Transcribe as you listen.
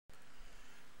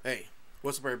Hey,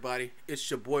 what's up, everybody? It's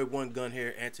your boy One Gun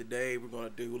here, and today we're gonna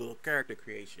do a little character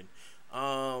creation.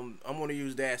 I'm gonna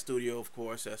use Daz Studio, of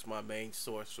course. That's my main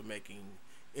source for making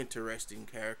interesting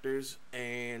characters.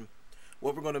 And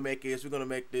what we're gonna make is we're gonna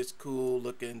make this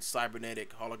cool-looking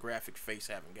cybernetic holographic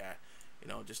face-having guy.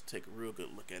 Just take a real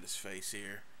good look at his face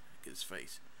here. Look at his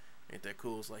face. Ain't that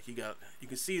cool? It's like he got. You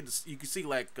can see this. You can see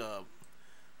like the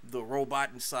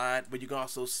robot inside, but you can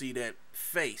also see that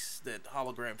face, that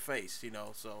hologram face,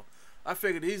 So I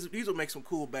figured these will make some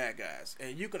cool bad guys,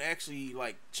 and you can actually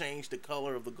like change the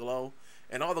color of the glow,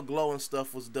 and all the glow and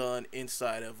stuff was done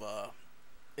inside of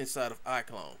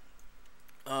Iclone.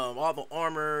 All the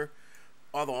armor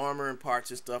and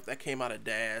parts and stuff that came out of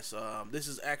Daz. This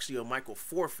is actually a Michael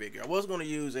 4 figure. I was gonna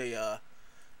use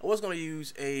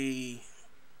a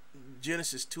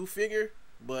Genesis 2 figure,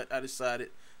 but I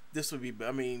decided this would be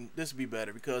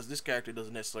better because this character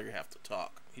doesn't necessarily have to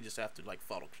talk. He just have to like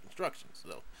follow instructions.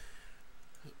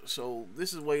 So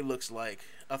this is what he looks like.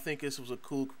 I think this was a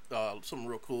cool, something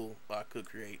real cool I could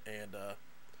create and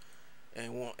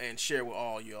share with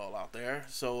all y'all out there.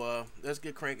 So let's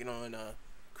get cranking on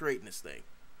creating this thing.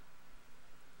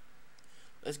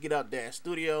 Let's get out Dash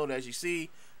Studio, and as you see,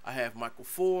 I have Michael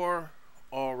 4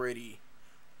 already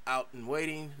out and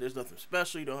waiting. There's nothing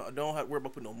special. You don't have to worry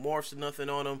about putting no morphs or nothing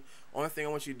on them. Only thing I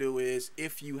want you to do is,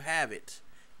 if you have it,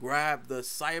 grab the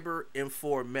Cyber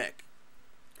M4 mech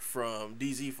from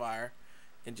DZ Fire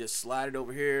and just slide it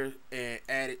over here and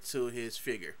add it to his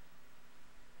figure.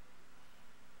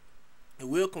 It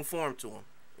will conform to him,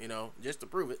 just to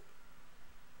prove it.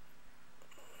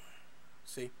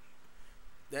 See,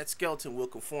 that skeleton will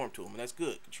conform to him, and that's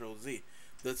good. Control Z.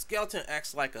 The skeleton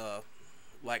acts like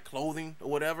clothing or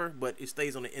whatever, but it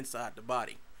stays on the inside the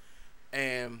body.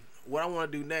 And what I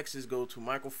want to do next is go to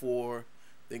Michael 4,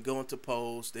 then go into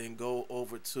pose, then go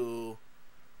over to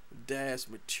Daz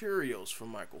materials from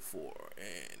Michael 4,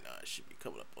 and I should be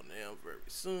coming up on them very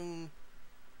soon.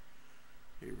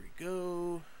 Here we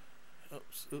go.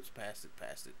 Oops, past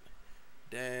it.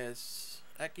 Daz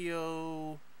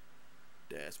Accio,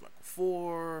 Daz Michael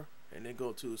 4, and then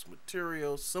go to his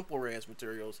materials, simple res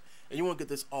materials, and you want to get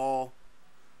this all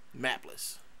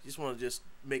mapless. You just want to just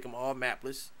make them all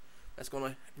mapless. That's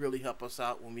gonna really help us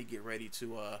out when we get ready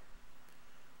to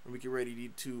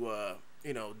do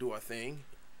our thing,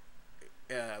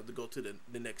 to go to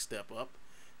the next step up.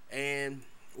 And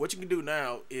what you can do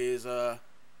now is go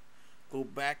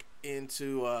back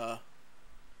into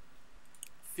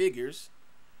figures,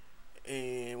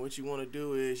 and what you want to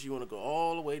do is you want to go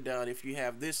all the way down. If you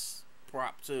have this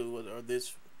prop too, or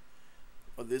this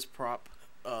prop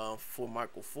for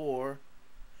Michael 4,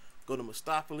 go to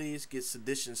Mustopheles, get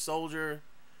Sedition Soldier,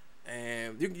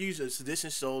 and you can use a Sedition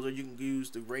Soldier. You can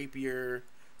use the Rapier,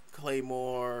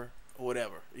 Claymore, or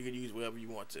whatever. You can use whatever you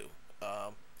want to.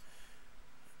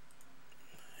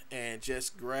 And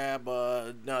just grab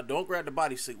now don't grab the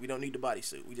bodysuit. We don't need the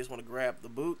bodysuit. We just want to grab the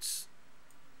boots,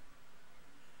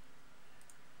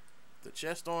 the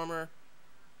chest armor,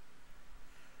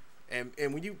 and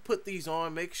when you put these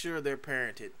on, make sure they're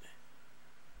parented.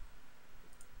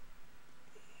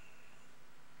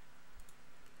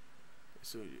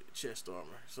 So chest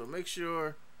armor. So make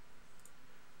sure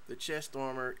the chest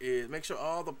armor is. Make sure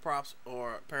all the props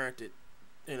are parented,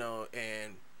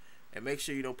 and make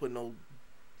sure you don't put no.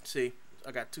 See,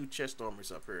 I got 2 chest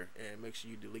armors up here, and make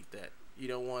sure you delete that. You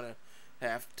don't want to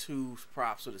have 2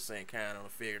 props of the same kind on a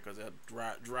figure because that'll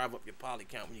drive up your poly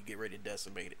count when you get ready to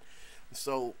decimate it.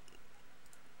 So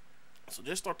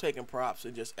just start taking props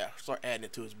and just start adding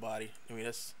it to his body.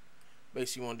 That's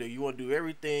basically what you want to do. You want to do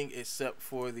everything except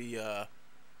for the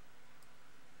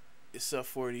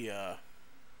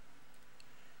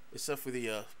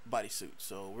bodysuit.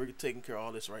 So we're taking care of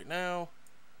all this right now.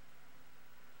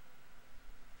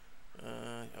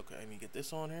 Okay, let me get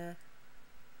this on here.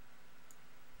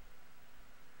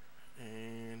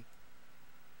 And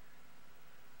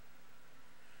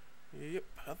yep,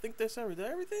 I think that's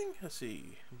everything. Let's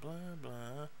see. Blah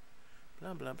blah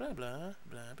blah blah blah blah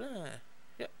blah blah.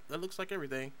 Yep, that looks like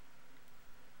everything.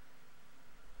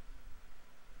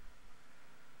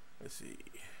 Let's see.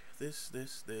 This.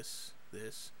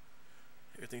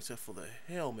 Everything except for the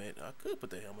helmet. I could put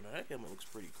the helmet on. That helmet looks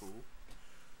pretty cool.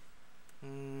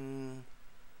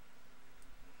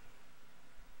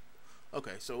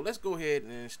 Okay, so let's go ahead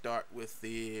and start with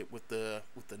the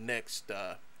next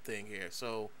thing here.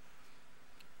 So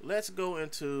let's go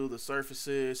into the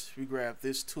surfaces. We grab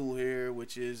this tool here,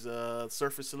 which is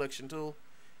surface selection tool,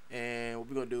 and what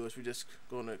we're gonna do is we're just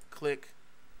gonna click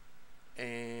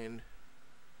and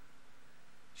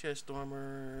chest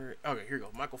armor. Okay, here we go.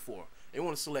 Michael 4. And we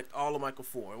want to select all of Michael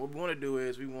 4. And what we want to do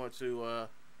is we want to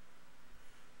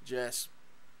just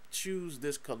choose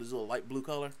this color, this little light blue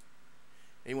color.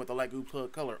 And you want the light blue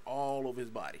color all over his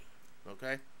body.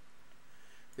 Okay?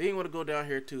 Then you want to go down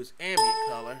here to his ambient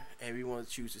color, and we want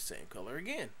to choose the same color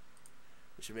again,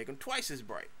 which should make him twice as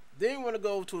bright. Then we want to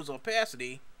go to his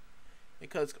opacity and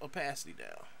cut his opacity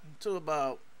down to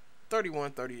about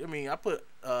 3130. I mean, I put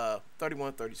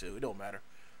 3132. It don't matter.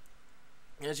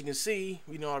 As you can see,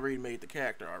 we know I already made the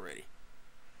character already,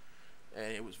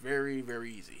 and it was very,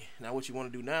 very easy. Now, what you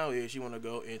want to do now is you want to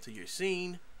go into your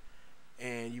scene,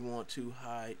 and you want to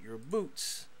hide your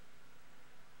boots.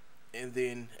 And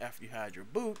then after you hide your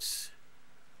boots,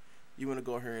 you want to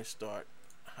go here and start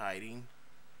hiding.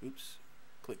 Oops.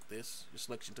 Click this, your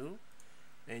selection tool.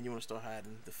 And you want to start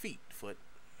hiding the feet, foot,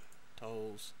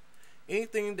 toes.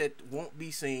 Anything that won't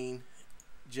be seen,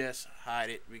 just hide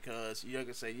it, because you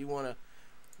can say you want to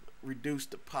reduce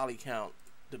the poly count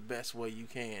the best way you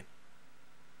can.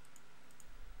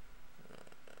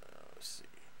 Let's see.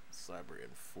 Cyber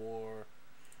N4,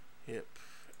 hip,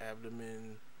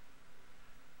 abdomen,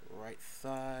 right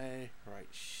thigh, right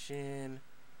shin,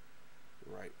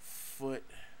 right foot.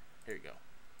 Here you go.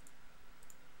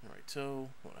 Right toe.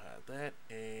 Want to hide that,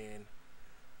 and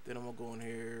then I'm gonna go in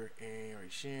here and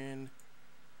right shin,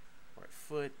 right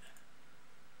foot,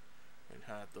 and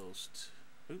hide those.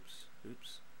 Oops.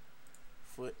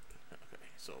 Foot. Okay.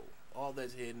 So all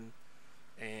that's hidden,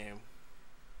 and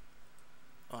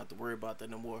I don't have to worry about that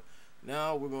no more.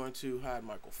 Now we're going to hide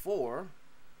Michael 4.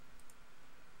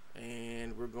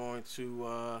 And we're going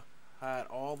to hide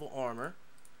all the armor.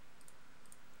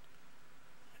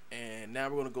 And now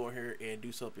we're going to go here and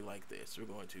do something like this. We're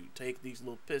going to take these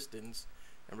little pistons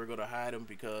and we're going to hide them,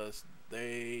 because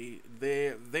they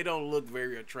don't look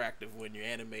very attractive when you're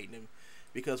animating them,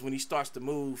 because when he starts to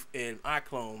move in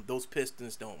Iclone, those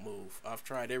pistons don't move. I've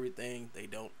tried everything, they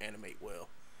don't animate well.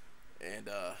 And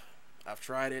I've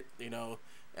tried it, you know.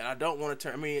 And I don't want to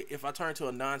turn. I mean, if I turn to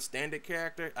a non-standard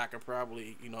character, I could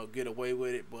probably, you know, get away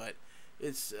with it. But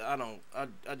it's,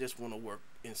 I just want to work.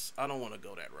 I don't want to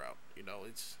go that route. You know,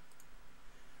 it's,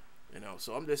 you know.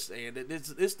 So I'm just saying that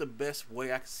this the best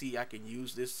way I can see I can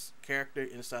use this character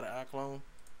inside of Iclone.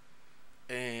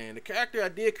 And the character I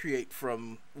did create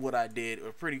from what I did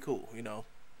were pretty cool. You know,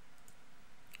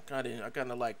 I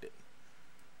kind of liked it.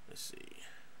 Let's see.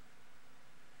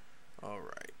 All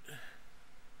right.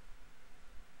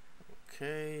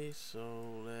 Okay, so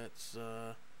let's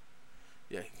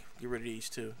yeah, get rid of these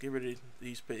two. Get rid of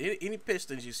these any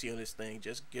pistons you see on this thing.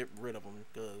 Just get rid of them,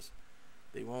 because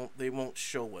they won't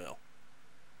show well.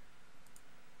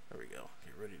 There we go.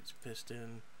 Get rid of this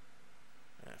piston.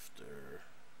 After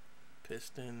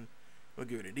piston, we'll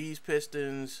get rid of these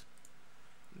pistons.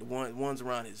 The ones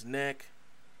around his neck.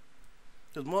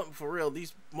 Because for real,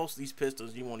 most of these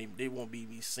pistons they won't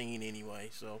be seen anyway.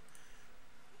 So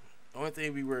the only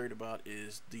thing we worried about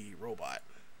is the robot.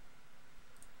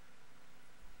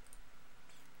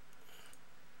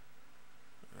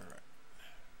 Alright.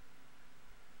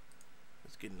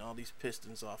 Let's get all these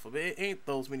pistons off of it. It ain't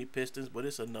those many pistons, but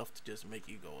it's enough to just make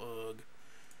you go, ugh.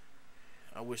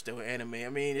 I wish they were anime. I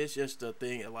mean, it's just a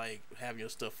thing of like having your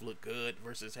stuff look good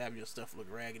versus having your stuff look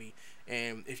raggedy.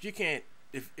 And if you can't,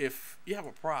 if you have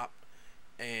a prop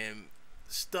and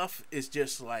stuff is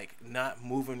just like not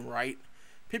moving right,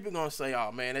 people are gonna say,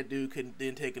 "Oh man, that dude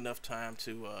didn't take enough time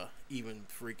to even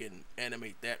freaking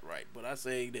animate that right." But I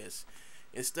say this: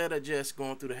 instead of just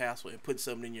going through the hassle and putting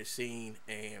something in your scene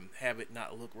and have it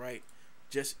not look right,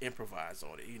 just improvise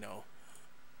on it. You know.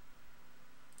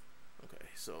 Okay,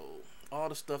 so all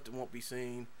the stuff that won't be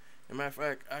seen. As a matter of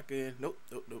fact, I can. Nope.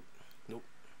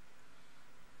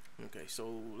 Okay,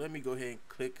 so let me go ahead and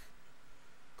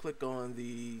click on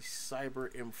the Cyber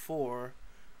M4,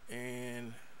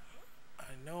 and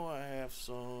I know I have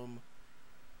some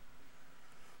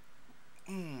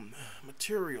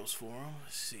materials for them.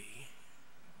 Let's see.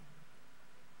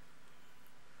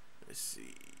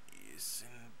 It's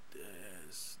in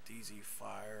DZ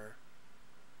Fire.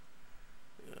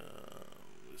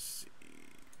 Let's see.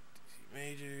 DZ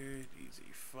Major,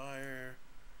 DZ Fire,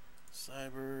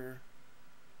 Cyber.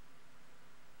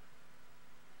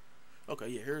 Okay,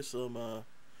 yeah, here's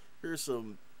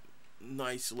some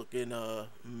nice looking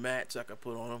mats I could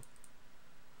put on them.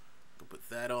 I could put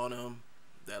that on them.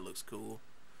 That looks cool.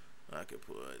 I could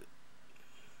put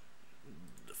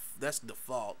that's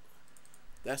default.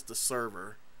 That's the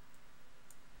server.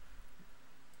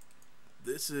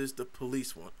 This is the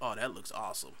police one. Oh, that looks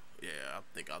awesome. Yeah, I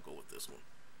think I'll go with this one.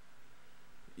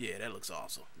 Yeah, that looks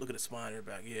awesome. Look at the spine in the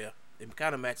back. Yeah, it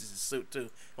kind of matches his suit too.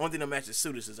 The only thing that matches his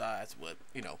suit is his eyes, but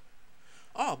you know.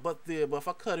 Oh, but if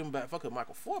I cut him back, if I cut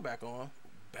Michael 4 back on,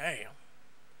 bam,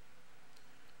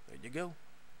 there you go.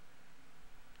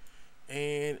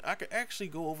 And I could actually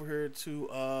go over here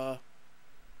to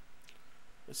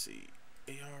let's see,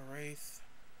 AR Wraith.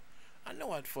 I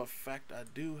know for a fact I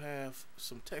do have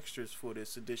some textures for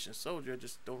this Sedition Soldier. I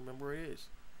just don't remember where it is.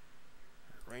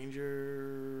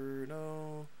 Ranger,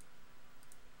 no.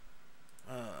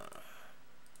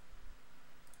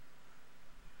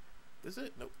 This is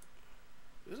it? Nope.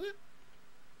 Is it?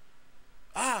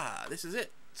 Ah, this is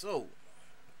it. So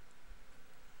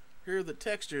here are the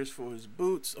textures for his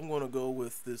boots. I'm gonna go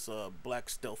with this black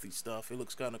stealthy stuff. It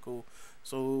looks kind of cool.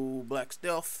 So black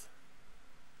stealth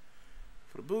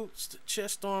for the boots. The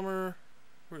chest armor.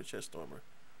 Where's the chest armor?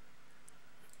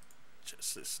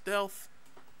 Chest is stealth.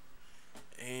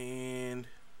 And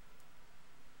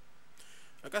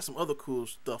I got some other cool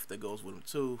stuff that goes with them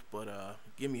too, but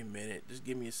give me a minute. Just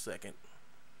give me a second.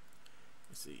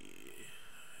 Let's see.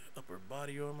 Upper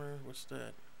body armor. What's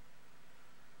that?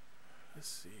 Let's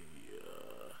see.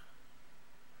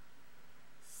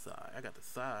 Thigh. I got the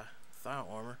thigh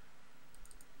armor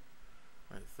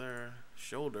right there.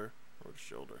 Shoulder. Where's the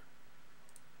shoulder?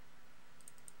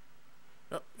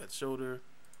 Oh, that's shoulder.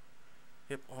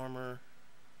 Hip armor.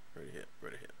 Where's the hip?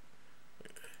 Where's the hip?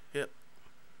 Hip.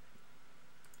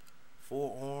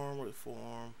 Forearm. Where's the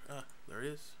forearm? Ah, there it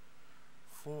is.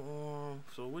 Forearm.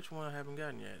 So which one I haven't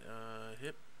gotten yet?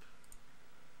 Hip.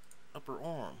 Upper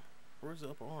arm. Where's the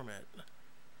upper arm at?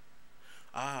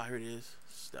 Ah, here it is.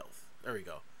 Stealth. There we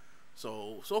go.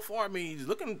 So far, I mean,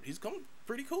 he's coming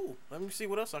pretty cool. Let me see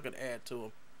what else I could add to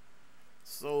him.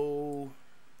 So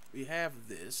we have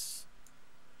this,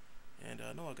 and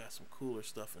I know I got some cooler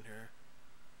stuff in here.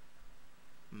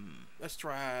 Let's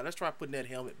try putting that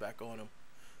helmet back on him.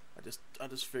 I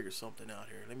just figured something out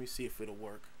here. Let me see if it'll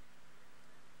work.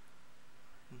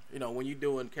 You know, when you're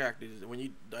doing characters, when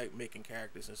you like making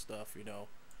characters and stuff, you know,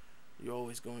 you're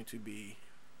always going to be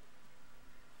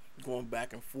going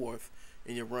back and forth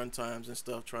in your run times and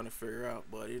stuff, trying to figure out.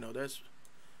 But you know,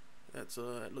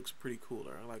 that looks pretty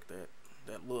cooler. I like that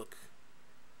look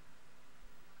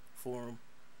for him.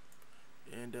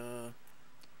 And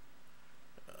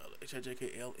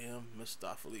HIJKLM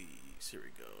Mistopheles. Here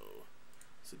we go.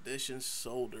 Sedition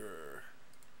Soldier.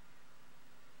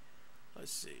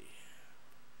 Let's see.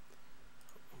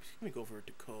 Let me go over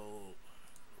to Cold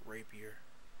Rapier.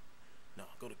 No,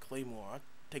 go to Claymore. I'll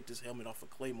take this helmet off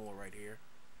of Claymore right here.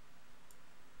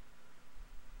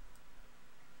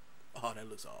 Oh, that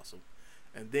looks awesome.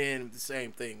 And then the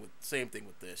same thing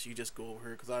with this. You just go over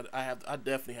here because I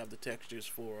definitely have the textures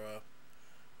for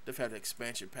they've had the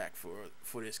expansion pack for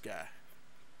this guy,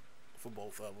 for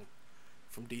both of them,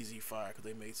 from DZ Fire, because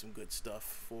they made some good stuff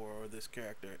for this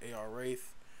character. AR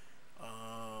Wraith,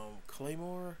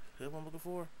 Claymore. Is that what I'm looking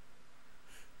for?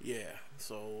 Yeah.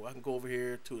 So I can go over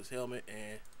here to his helmet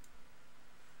and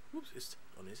oops, it's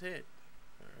on his head.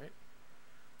 All right.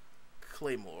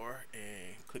 Claymore,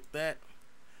 and click that.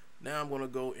 Now I'm going to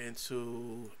go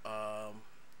into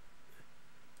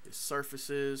his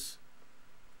surfaces,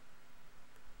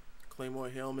 Claymore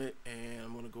helmet, and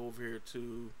I'm going to go over here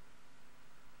to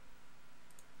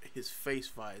his face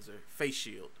visor, face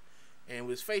shield. And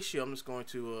with his face shield, I'm just going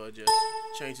to just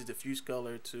change the diffuse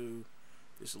color to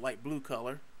this light blue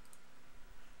color,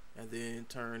 and then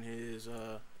turn his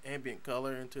ambient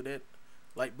color into that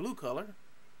light blue color,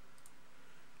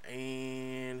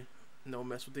 and no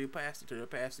mess with the opacity. Turn the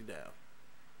opacity down.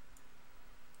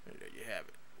 And there you have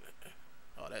it.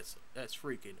 Oh, that's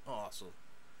freaking awesome.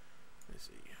 Let's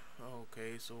see.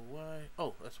 Okay, so why?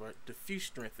 Oh, that's right. Diffuse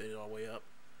strength ain't all the way up,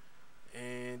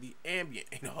 and the ambient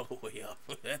ain't all the way up.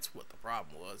 That's what the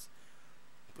problem was.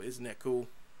 But isn't that cool?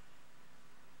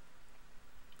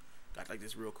 Got like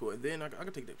this real cool, and then I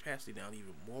can take the opacity down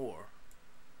even more,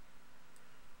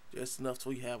 just enough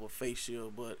so you have a face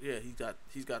shield. But yeah,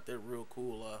 he's got that real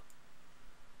cool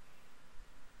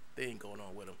thing going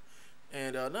on with him.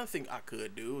 And another thing I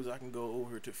could do is I can go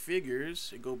over to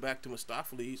figures and go back to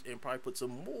Mistopheles and probably put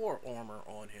some more armor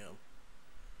on him.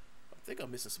 I think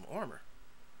I'm missing some armor.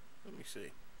 Let me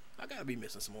see. I gotta be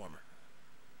missing some armor.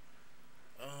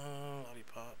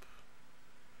 Lollipop.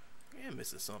 Yeah, I'm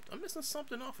missing something. I'm missing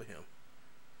something off of him.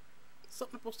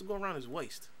 Something supposed to go around his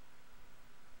waist.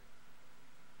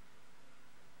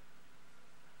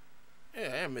 Yeah,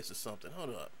 I am missing something.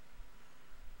 Hold up.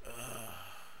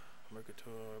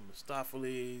 Mercator,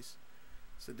 Mistopheles,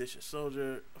 Sedition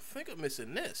Soldier. I think I'm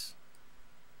missing this.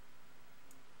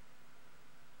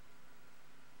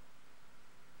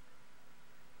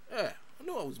 Yeah, I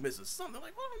knew I was missing something.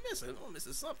 Like, what am I missing? I'm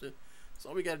missing something. So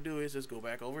all we gotta do is just go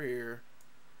back over here,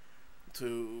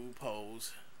 to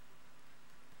pose.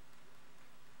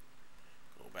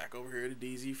 Go back over here to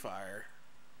DZ Fire.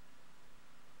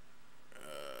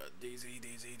 DZ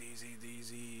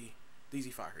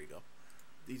Fire. Here you go.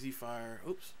 DZ Fire.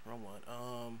 Oops, wrong one.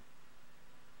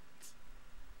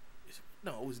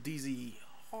 No, it was DZ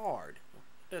Hard.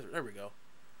 There we go.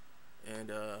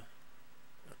 And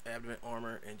abdomen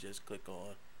armor, and just click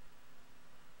on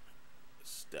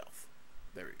stealth.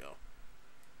 There we go.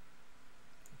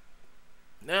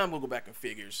 Now I'm gonna go back in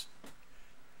figures,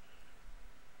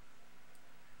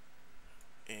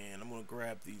 and I'm gonna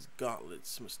grab these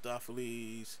gauntlets: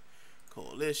 Mistopheles,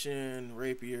 Coalition,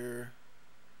 Rapier.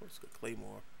 What's the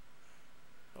Claymore?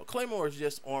 Oh, Claymore is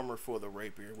just armor for the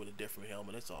Rapier with a different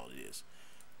helmet. That's all it is.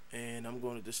 And I'm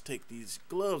going to just take these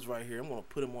gloves right here. I'm going to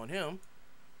put them on him.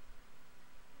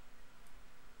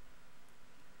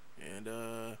 And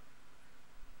that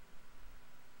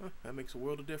makes a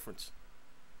world of difference.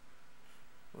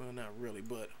 Well, not really,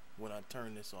 but when I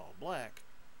turn this all black,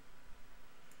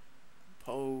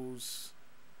 pose.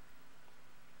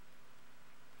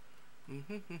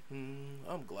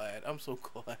 I'm glad. I'm so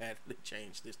glad they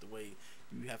changed this the way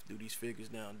you have to do these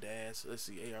figures now in Daz. Let's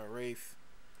see, AR Wraith,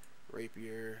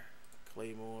 Rapier,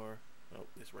 Claymore. Oh,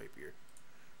 this Rapier.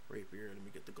 Let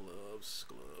me get the gloves.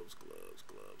 Gloves.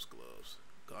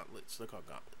 Gauntlets. They're called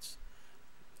gauntlets.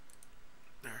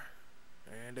 There.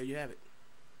 And there you have it.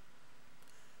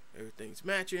 Everything's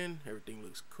matching. Everything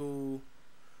looks cool.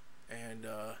 And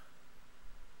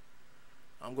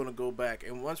I'm gonna go back,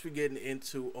 and once we get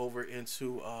into over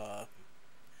into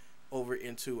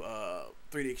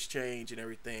 3D Exchange and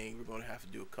everything, we're gonna have to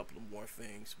do a couple of more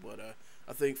things. But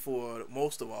I think for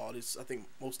most of all this, I think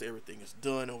most everything is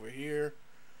done over here.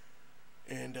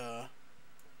 And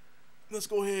let's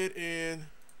go ahead and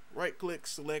right click,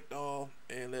 select all,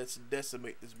 and let's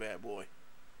decimate this bad boy.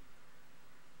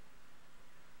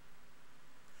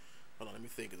 Hold on, let me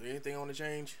think. Is there anything I want to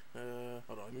change?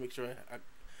 Hold on, let me make sure I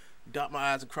dot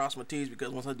my I's and cross my T's,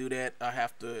 because once I do that, I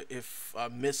have to, if I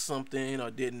missed something or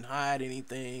didn't hide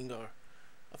anything, or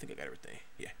I think I got everything.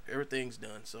 Yeah, everything's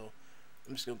done. So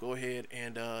I'm just gonna go ahead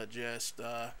and just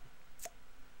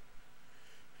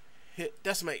hit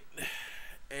decimate,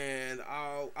 and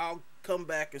I'll come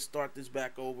back and start this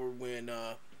back over when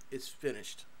it's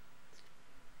finished.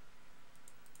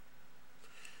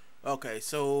 Okay,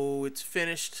 so it's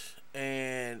finished,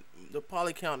 and the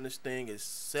poly count in this thing is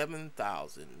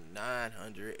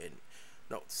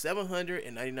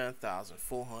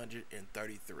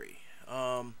 799,433.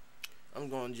 I'm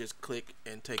going to just click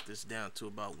and take this down to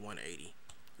about 180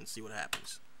 and see what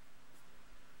happens.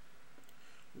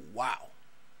 Wow.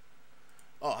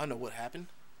 Oh, I know what happened.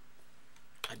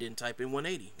 I didn't type in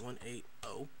 180. 180.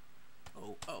 Oh,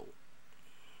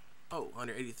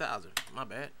 180,000. My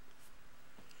bad.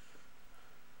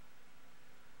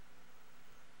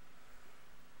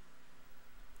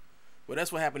 Well,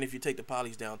 that's what happened if you take the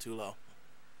polys down too low.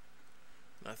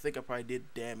 And I think I probably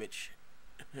did damage.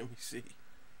 Let me see.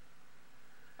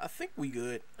 I think we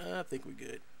good. I think we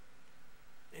good.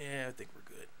 Yeah, I think we're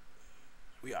good.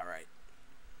 We all right.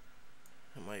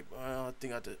 Well, I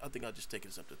think I'll just take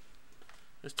this up to.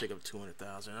 Let's take up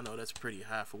 200,000. I know that's pretty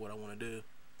high for what I want to do.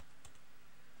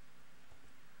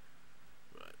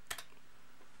 But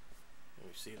let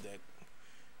me see if that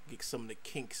gets some of the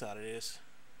kinks out of this,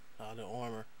 out of the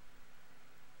armor.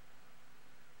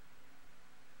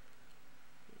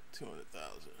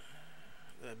 200,000. Is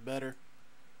that better?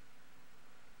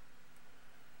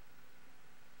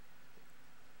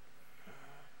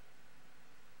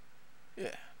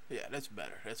 Yeah, that's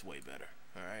better. That's way better.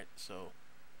 All right, so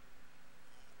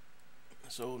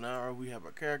now we have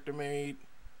our character made.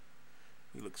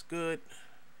 He looks good.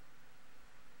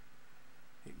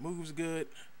 He moves good.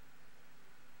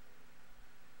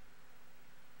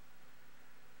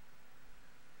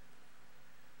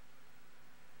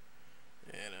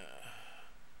 And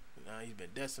now he's been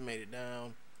decimated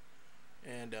down,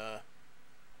 and I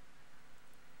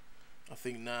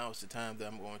think now is the time that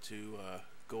I'm going to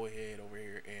go ahead over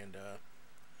here and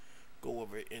go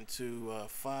over into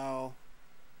file,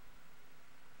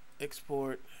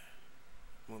 export.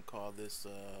 I'm gonna call this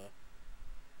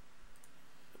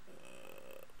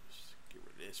get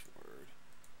rid of this word,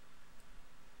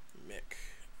 mech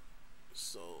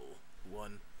soul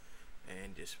 1,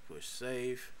 and just push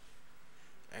save.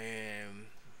 And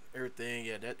everything,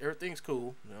 yeah, that everything's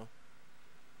cool, you know.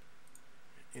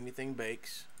 Anything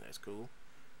bakes, that's cool.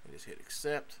 And just hit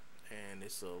accept, and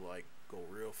this will like go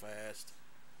real fast.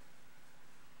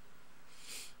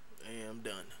 And I'm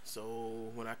done.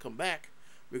 So when I come back,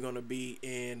 we're gonna be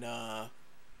in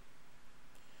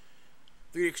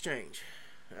 3D Exchange.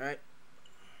 All right.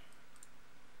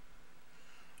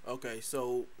 Okay,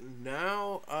 so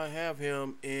now I have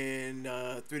him in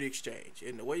 3D Exchange.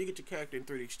 And the way you get your character in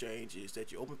 3D Exchange is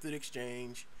that you open 3D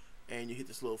Exchange and you hit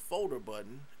this little folder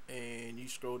button and you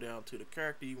scroll down to the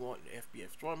character you want in FBX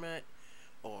format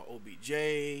or OBJ,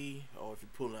 or if you're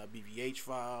pulling out BVH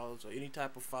files or any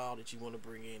type of file that you want to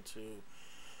bring into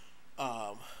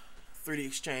 3D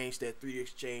Exchange that 3D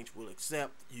Exchange will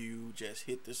accept. You just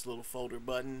hit this little folder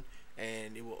button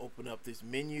and it will open up this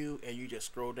menu, and you just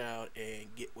scroll down and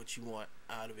get what you want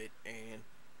out of it and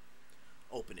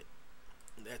open it.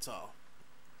 That's all.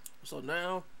 So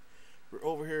now we're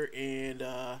over here and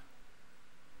I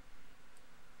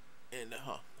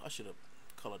should have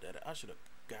colored that. I should have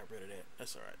got rid of that.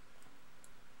 That's all right.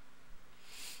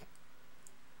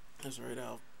 That's all right.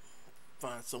 I'll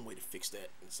find some way to fix that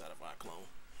inside of Iclone.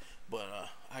 But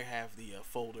I have the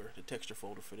folder, the texture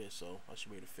folder for this, so I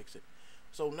should be able to fix it.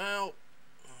 So now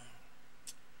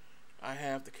I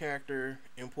have the character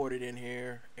imported in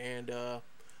here, and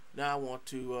now I want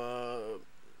to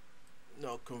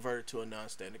convert it to a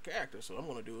non-standard character. So what I'm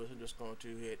going to do is I'm just going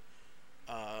to hit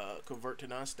convert to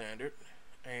non-standard,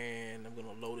 and I'm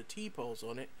going to load a T-pose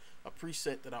on it, a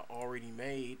preset that I already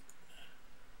made.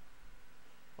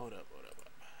 Hold up.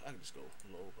 I can just go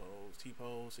load pose,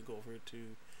 T-pose, and go over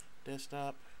to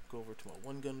desktop, go over to my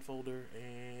one gun folder,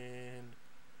 and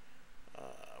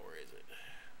where is it?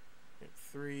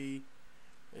 M3.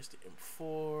 It's the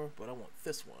M4, but I want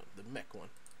this one, the mech one.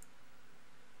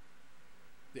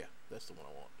 Yeah, that's the one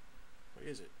I want. Where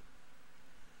is it?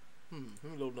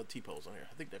 Let me load another T-pose on here.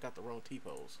 I think I got the wrong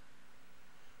T-pose.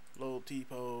 Load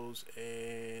T-pose,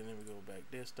 and let me go back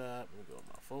desktop. Let me go to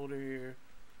my folder here.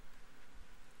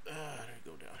 Let me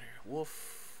go down here.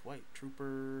 Wolf, White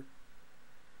Trooper,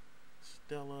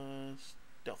 Stella,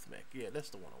 Stealth Mech. Yeah, that's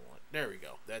the one I want. There we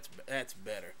go. That's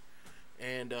better.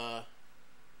 And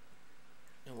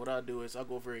what I'll do is I'll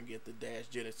go over and get the Dash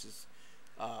Genesis,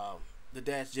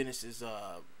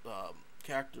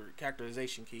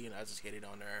 characterization key, and I just hit it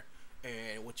on there.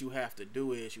 And what you have to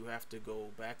do is you have to go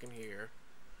back in here,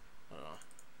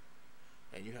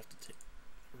 and you have to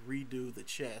redo the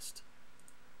chest.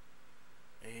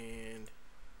 And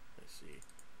let's see,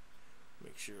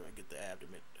 make sure I get the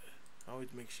abdomen. I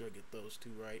always make sure I get those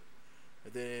two right.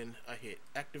 And then I hit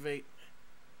activate,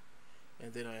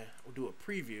 and then I will do a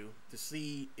preview to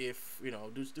see if,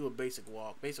 just do a basic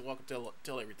walk and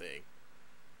tell everything.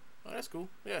 Oh, that's cool.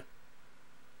 Yeah,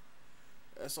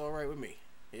 that's all right with me.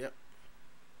 Yep,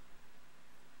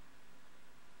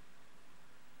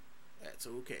 that's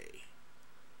okay.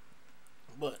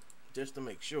 But just to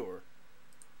make sure,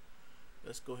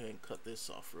 let's go ahead and cut this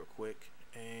off real quick.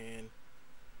 And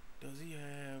does he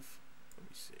have, let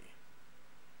me see,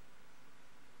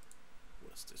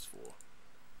 what's this for?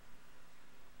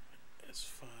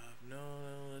 S5,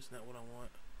 no, that's not what I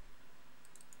want.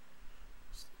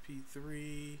 It's the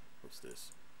P3, what's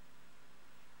this?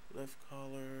 Left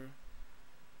collar.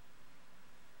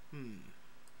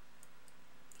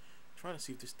 Trying to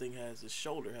see if this thing has, the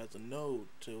shoulder has a node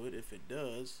to it. If it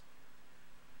does,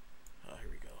 here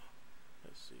we go.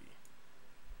 Let's see.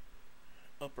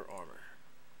 Upper armor.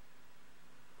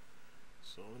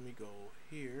 So let me go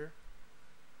here,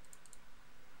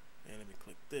 and let me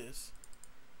click this.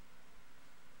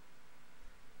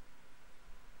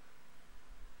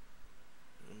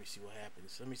 Let me see what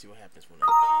happens. Let me see what happens when I.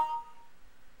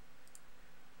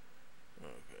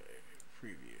 Okay,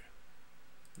 preview.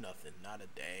 Nothing. Not a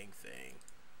dang thing.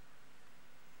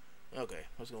 Okay,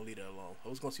 I was gonna leave that alone. I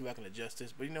was gonna see if I can adjust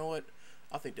this, but you know what?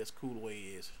 I think that's cool the way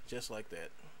it is, just like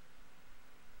that.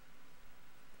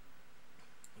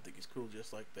 I think it's cool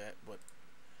just like that, but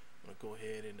I'm gonna go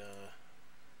ahead and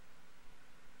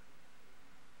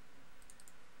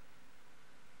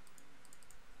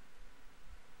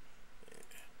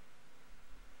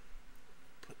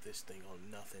put this thing on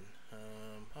nothing.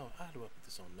 How do I put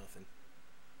this on nothing?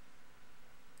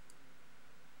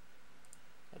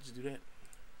 I'll just do that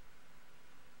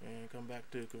and come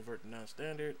back to convert to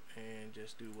non-standard and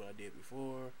just do what I did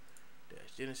before.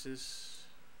 Dash Genesis,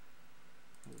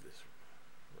 move this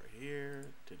right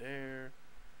here to there,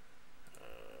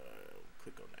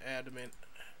 click on the abdomen.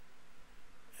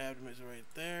 Abdomen's right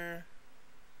there,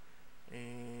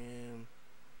 and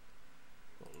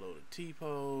we'll load a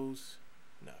T-pose,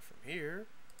 not from here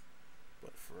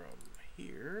but from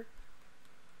here.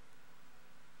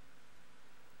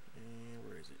 And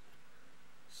where is it?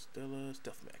 Stella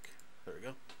Stealth Mech. There we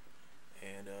go.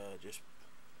 And just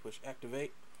push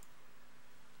activate.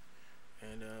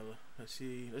 And let's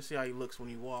see how he looks when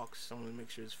he walks. I'm gonna make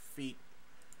sure his feet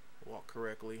walk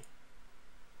correctly.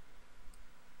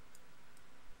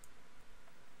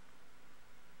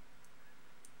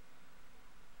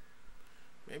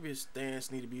 Maybe his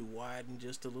stance need to be widened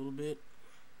just a little bit.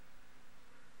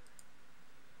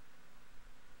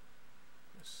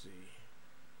 Let's see.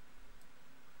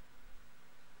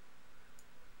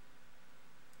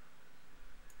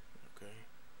 Okay.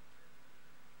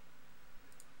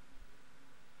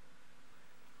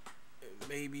 And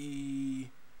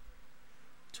maybe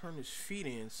turn his feet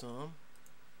in some.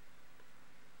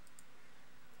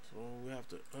 So we have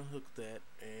to unhook that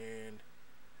and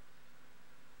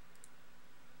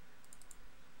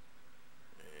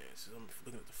so I'm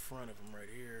looking at the front of him right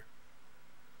here.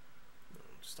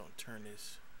 I'm just gonna turn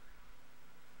this.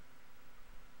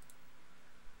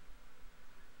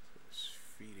 Put his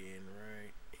feet in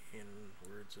right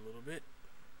inwards a little bit.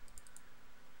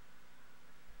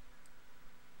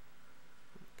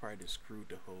 Probably just screwed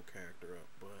the whole character up,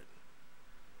 but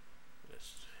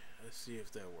let's see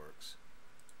if that works.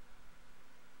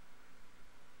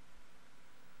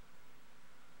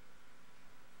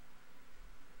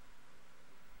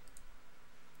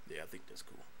 Yeah, I think that's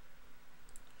cool.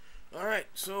 Alright,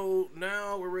 so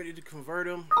now we're ready to convert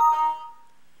them.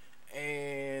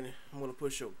 And I'm going to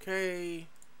push OK.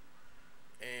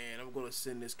 And I'm going to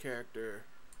send this character.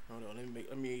 Hold on,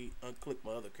 let me unclick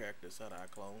my other character inside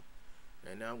Iclone.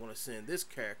 And now I'm going to send this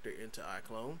character into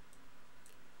Iclone.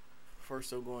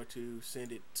 First, I'm going to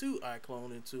send it to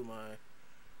Iclone into my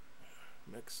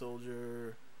mech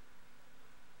soldier.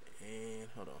 And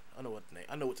hold on, I know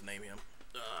what to name him.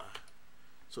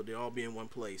 So they all be in one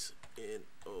place.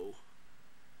 NOVA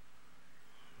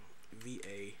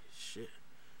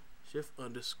shift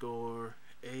underscore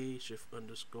A shift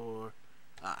underscore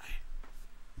I.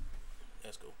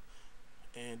 That's cool.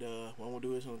 And what I'm gonna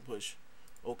do is I'm gonna push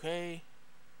OK.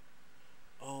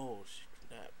 Oh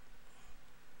snap!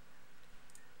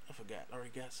 I forgot. I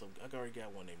already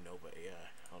got one named Nova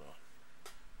AI. Hold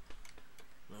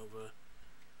on. Nova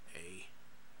A.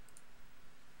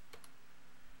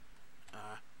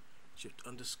 Shift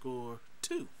underscore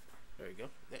 2. There you go.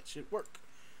 That should work.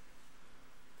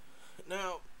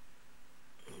 Now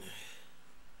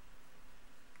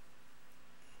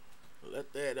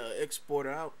let that export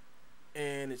out,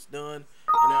 and it's done.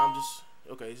 And now I'm just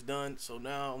okay. It's done. So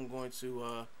now I'm going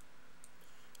to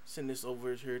send this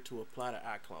over here to apply to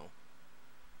Iclone.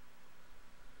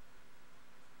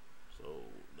 So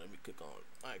let me click on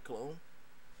Iclone.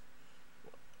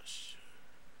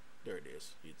 There it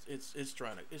is. It's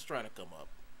trying to come up.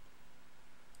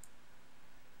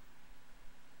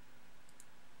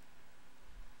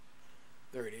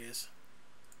 There it is.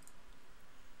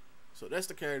 So that's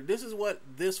the character. This is what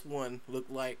this one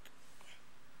looked like.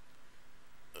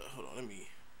 Hold on,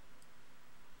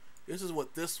 This is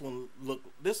what this one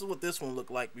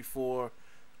looked like before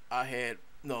I had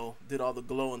did all the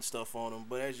glowing stuff on them.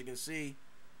 But as you can see,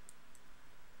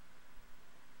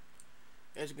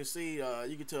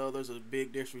 you can tell there's a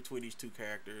big difference between these two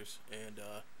characters, and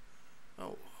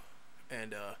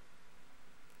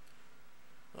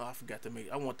I forgot to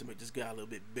I want to make this guy a little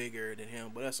bit bigger than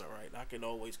him, but that's all right. I can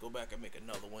always go back and make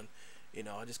another one.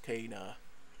 I just can't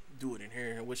do it in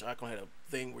here. I wish Iclone had a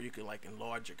thing where you can like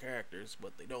enlarge your characters,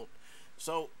 but they don't.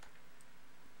 So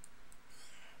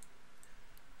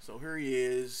here he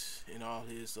is in all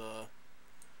his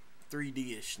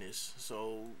 3D-ishness.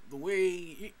 So the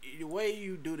way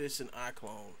you do this in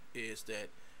Iclone is that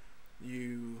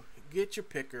you get your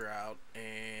picker out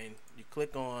and you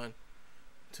click on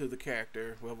to the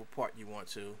character, whatever part you want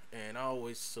to, and I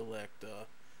always select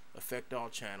affect all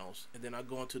channels, and then I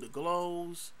go into the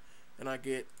glows and I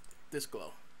get this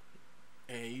glow,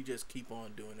 and you just keep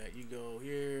on doing that. You go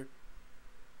here,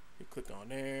 you click on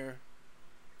there,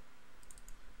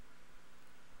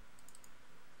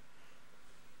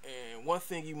 and one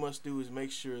thing you must do is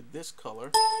make sure this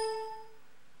color,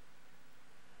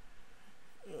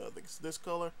 I think it's this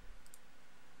color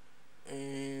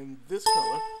and this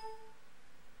color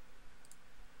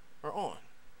are on,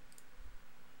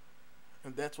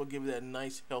 and that's what gives it that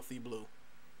nice healthy blue.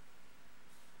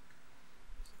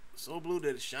 So blue that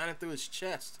it's shining through his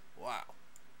chest. Wow.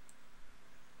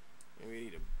 Maybe we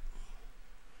need to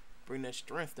bring that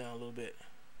strength down a little bit.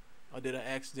 Or did I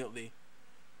accidentally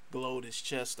glowed his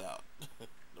chest out?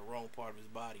 The wrong part of his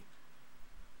body.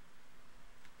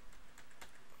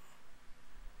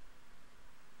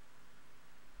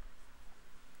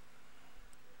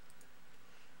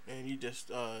 And you just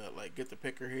like get the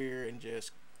picker here and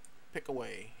just pick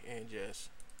away and just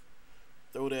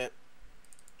throw that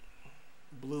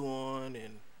blue on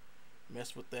and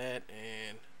mess with that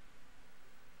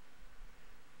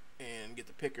and get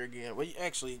the picker again. Well, you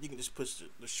can just push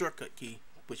the shortcut key,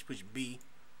 push B,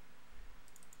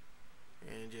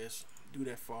 and just do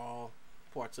that for all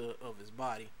parts of his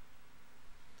body.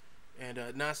 And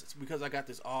now it's because I got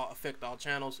this affect all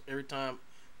channels. Every time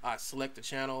I select a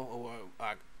channel or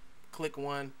I click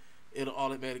one, it'll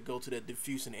automatically go to that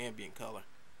diffuse and ambient color.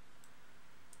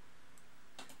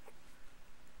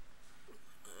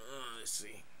 Let's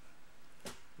see.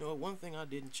 You know, one thing I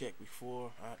didn't check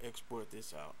before I export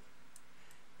this out,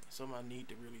 something I need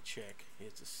to really check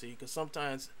is to see, because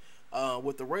sometimes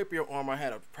with the rapier armor, I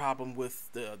had a problem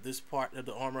with this part of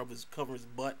the armor of his covering his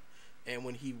butt, and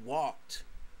when he walked,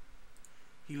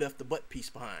 he left the butt piece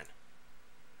behind.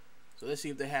 So let's see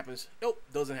if that happens. Nope,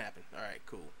 doesn't happen. All right,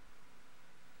 cool.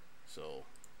 So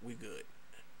we good.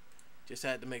 Just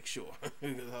had to make sure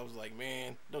because I was like,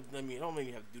 man, don't make me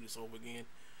have to do this over again.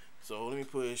 So let me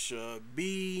push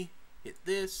B, hit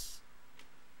this,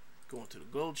 go into the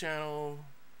glow channel,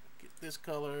 get this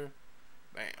color,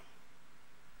 bam,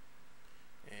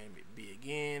 and hit B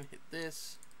again, hit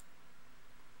this,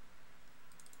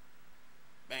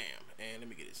 bam, and let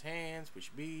me get his hands, push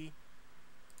B,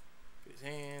 get his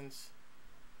hands,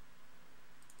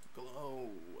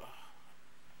 glow,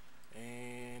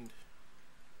 and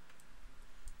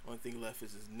only thing left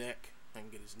is his neck. I can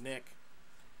get his neck.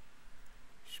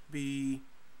 B,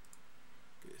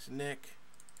 get his neck,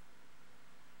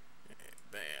 and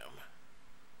bam.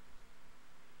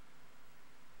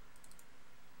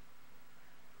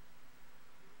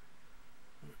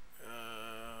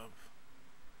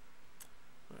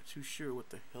 Not too sure what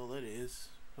the hell that is.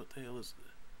 What the hell is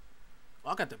that?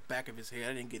 Oh, I got the back of his head.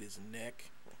 I didn't get his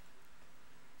neck.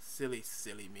 Silly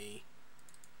me.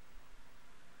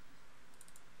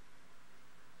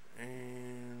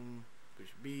 And push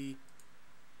B.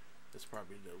 That's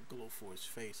probably the glow for his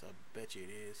face. I bet you it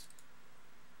is.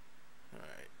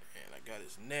 Alright, and I got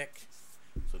his neck.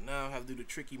 So now I have to do the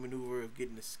tricky maneuver of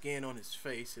getting the skin on his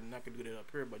face, and I can do that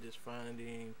up here by just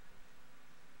finding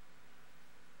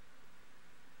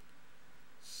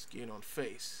skin on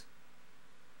face.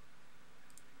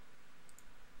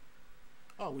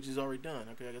 Oh, which is already done.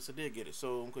 Okay, I guess I did get it.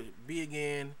 So I'm going to B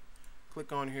again,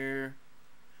 click on here,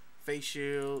 face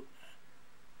shield,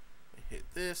 and hit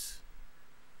this.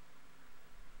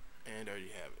 And there you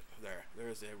have it.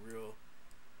 There's that real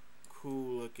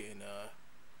cool looking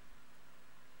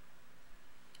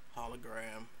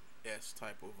hologram-esque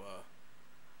type of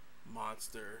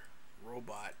monster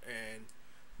robot. And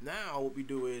now what we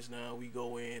do is now we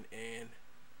go in, and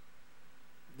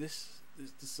this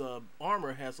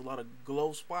armor has a lot of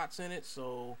glow spots in it.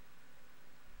 So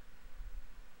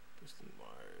piston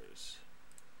wires,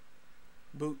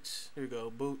 boots. Here we go,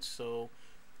 boots. So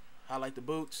highlight the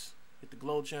boots. Hit the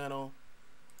glow channel,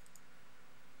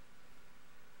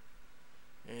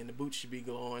 and the boots should be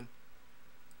glowing.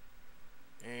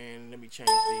 And let me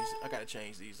change these. I gotta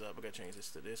change these up. I gotta change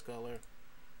this to this color,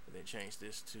 and then change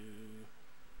this to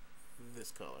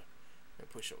this color, and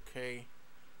push OK.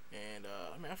 And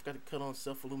I forgot to cut on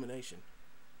self-illumination.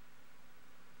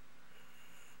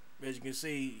 As you can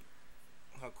see,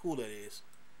 how cool that is.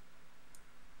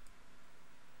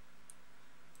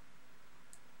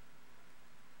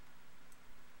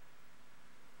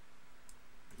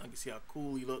 I can see how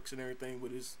cool he looks and everything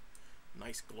with his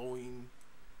nice glowing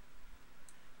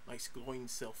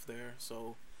self there.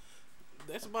 So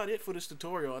that's about it for this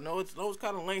tutorial. I know it's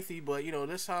kind of lengthy, but you know,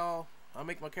 that's how I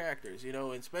make my characters, you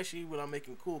know, and especially when I'm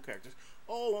making cool characters.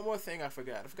 Oh, one more thing I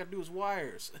forgot to do his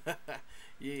wires.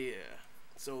 Yeah.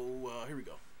 So here we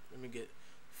go. Let me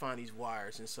find these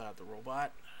wires inside the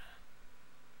robot.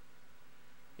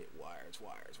 Hit wires.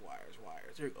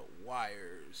 Here we go.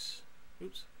 Wires.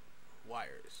 Oops.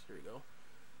 Wires. Here we go.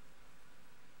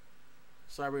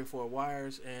 Cyber for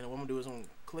wires, and what I'm gonna do is I'm gonna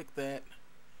click that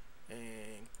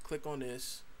and click on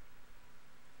this.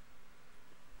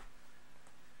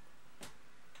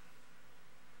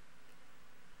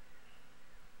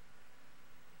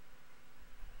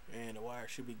 And the wire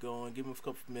should be going. Give them a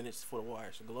couple of minutes for the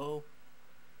wires to glow.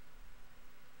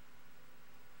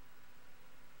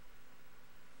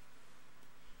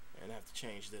 And I have to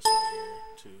change this right here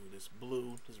to this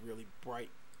blue, this really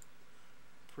bright,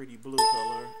 pretty blue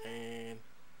color, and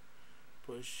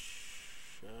push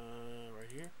right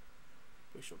here.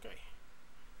 Push OK.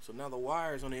 So now the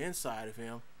wires on the inside of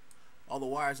him, all the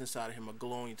wires inside of him are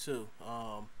glowing too.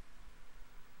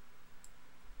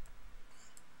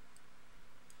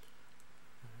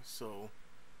 So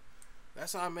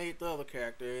that's how I made the other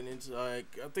character, and it's like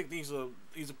I think these are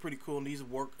pretty cool, and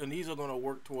these are gonna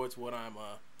work towards what I'm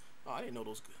oh, I didn't know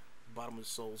those bottom of the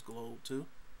soles glowed too.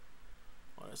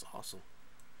 Oh, that's awesome.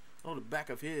 I know the back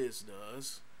of his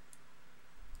does.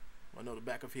 I know the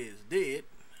back of his did.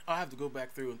 I'll have to go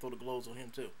back through and throw the glows on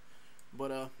him too.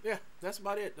 But yeah, that's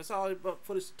about it. That's all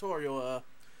for this tutorial.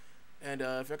 And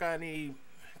if you got any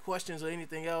questions or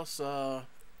anything else,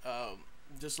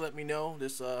 just let me know.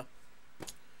 Just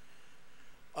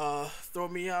throw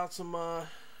me out some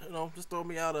just throw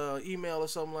me out a email or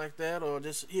something like that, or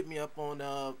just hit me up on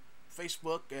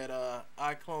Facebook at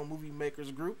Iclone Movie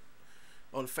Makers Group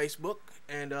on Facebook.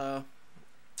 And I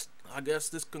guess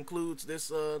this concludes this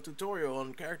tutorial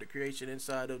on character creation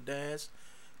inside of Daz,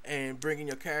 and bringing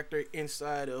your character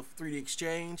inside of 3D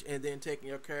Exchange, and then taking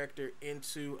your character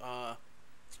into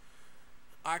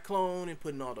Iclone and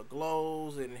putting all the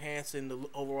glows and enhancing the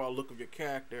overall look of your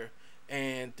character,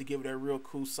 and to give it a real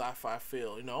cool sci-fi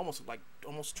feel, almost like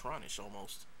Tronish,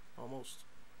 almost.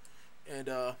 And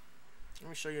let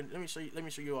me show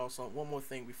you all one more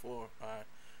thing before I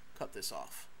cut this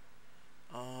off.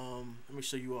 Let me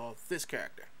show you all this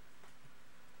character.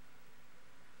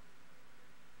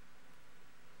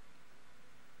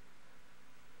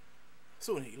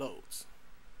 So when he loads,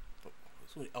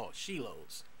 she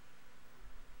loads.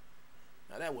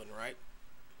 Now that wasn't right.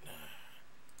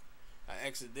 I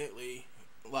accidentally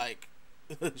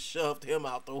shoved him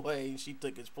out the way, and she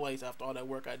took his place after all that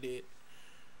work I did.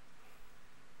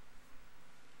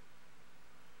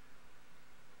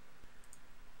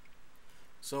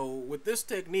 So with this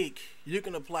technique, you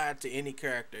can apply it to any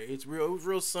character. It's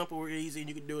real simple, real easy.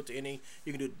 You can do it to any.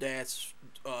 You can do Daz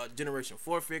Generation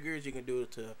 4 figures. You can do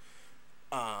it to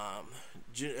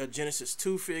Genesis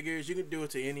 2 figures. You can do it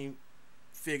to any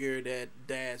figure that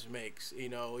Daz makes.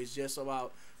 It's just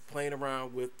about playing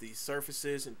around with the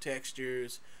surfaces and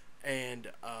textures,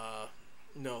 and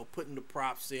putting the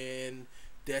props in,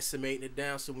 decimating it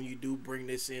down. So when you do bring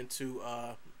this into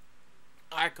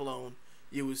Iclone,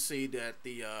 you will see that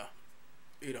the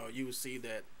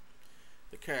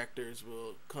characters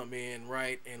will come in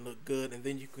right and look good, and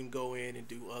then you can go in and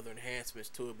do other enhancements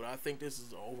to it. But I think this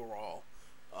is overall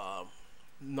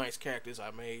nice characters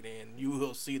I made, and you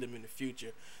will see them in the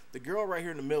future. The girl right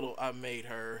here in the middle, I made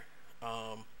her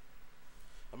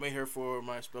for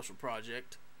my special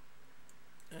project,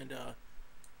 and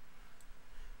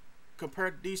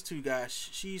compared to these two guys,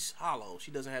 she's hollow.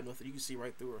 She doesn't have nothing. You can see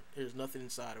right through her. There's nothing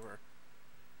inside of her.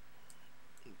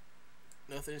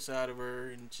 Nothing inside of her,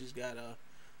 and she's got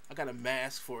I got a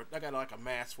mask for it. I got like a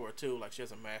mask for it too. Like she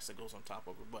has a mask that goes on top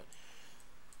of her. But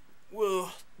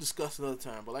we'll discuss another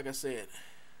time. But like I said,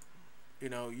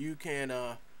 you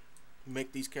can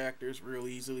make these characters real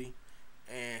easily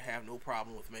and have no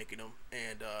problem with making them.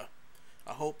 And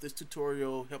I hope this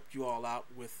tutorial helped you all out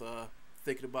with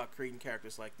thinking about creating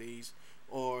characters like these.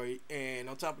 And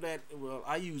on top of that, well,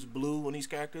 I use blue on these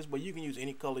characters, but you can use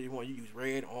any color you want. You use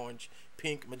red, orange,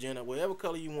 pink, magenta, whatever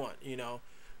color you want. It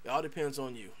all depends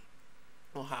on you,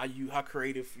 on how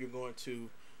creative you're going to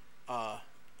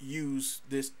use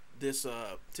this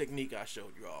technique I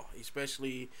showed you all,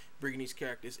 especially bringing these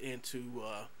characters into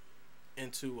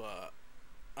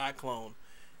Iclone.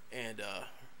 And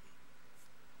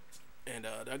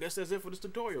I guess that's it for this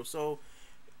tutorial. So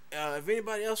if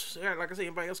anybody else, like I said,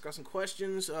 anybody else got some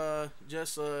questions,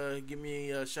 just give me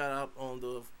a shout out on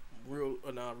the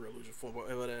not Real Illusion Forum,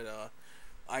 whatever that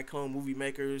Iclone Movie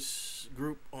Makers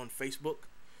group on Facebook,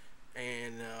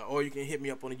 and or you can hit me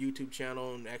up on the YouTube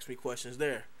channel and ask me questions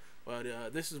there. But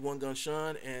this is One Gun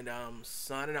Sean, and I'm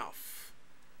signing off.